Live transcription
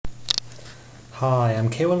Hi, I'm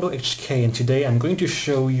K1HK and today I'm going to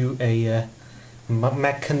show you a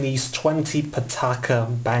Macanese 20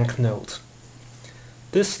 Pataca banknote.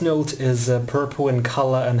 This note is purple in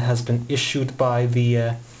color and has been issued by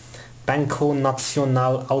the Banco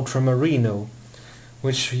Nacional Ultramarino,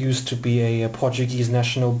 which used to be a Portuguese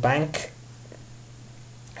national bank,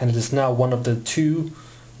 and it is now one of the two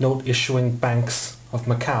note issuing banks of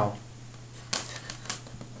Macau.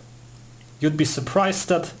 You'd be surprised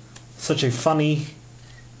that a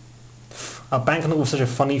banknote with such a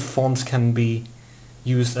funny font can be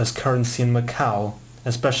used as currency in Macau.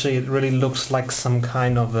 Especially it really looks like some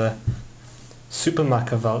kind of a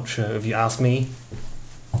supermarket voucher, if you ask me,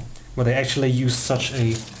 where they actually use such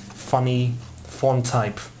a funny font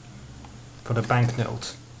type for the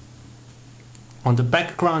banknote. On the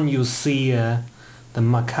background you'll see the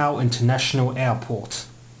Macau International Airport.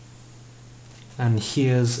 And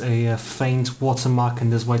here's a faint watermark in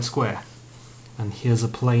this white square. And here's a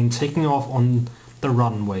plane taking off on the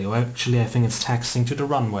runway, or actually I think it's taxiing to the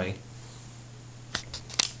runway.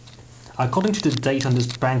 According to the date on this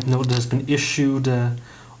banknote, it has been issued on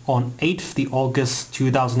 8th August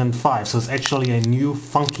 2005, so it's actually a new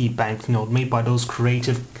funky banknote made by those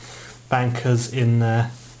creative bankers in the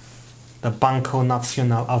Banco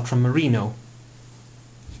Nacional Ultramarino.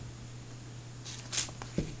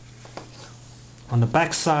 On the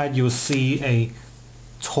back side you'll see a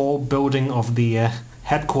tall building of the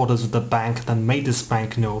headquarters of the bank that made this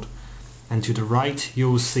banknote, and to the right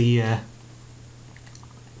you'll see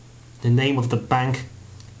the name of the bank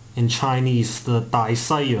in Chinese, the Dai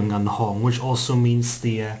Sai Yuan Hong, which also means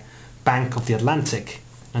the Bank of the Atlantic.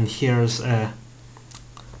 And here's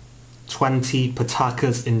 20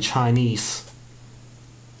 Patacas in Chinese.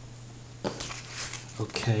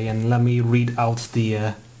 Okay, and let me read out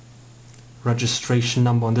the registration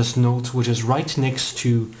number on this note, which is right next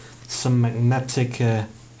to some magnetic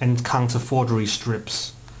and counter forgery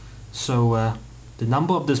strips. So the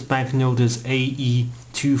number of this banknote is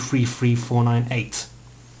AE233498.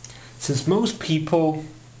 Since most people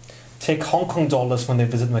take Hong Kong dollars when they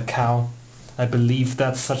visit Macau, I believe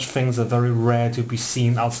that such things are very rare to be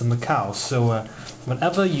seen outside Macau. So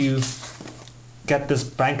whenever you get this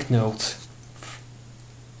banknote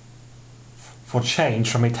for change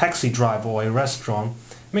from a taxi driver or a restaurant,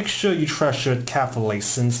 make sure you treasure it carefully,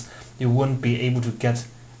 since you wouldn't be able to get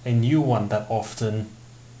a new one that often,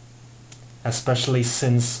 especially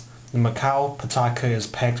since the Macau Pataca is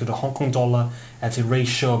pegged to the Hong Kong dollar at a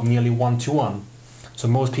ratio of nearly 1:1. So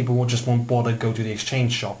most people won't bother go to the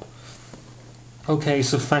exchange shop. Okay,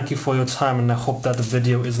 so thank you for your time, and I hope that the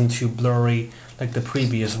video isn't too blurry like the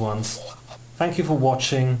previous ones. Thank you for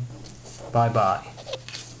watching. Bye bye.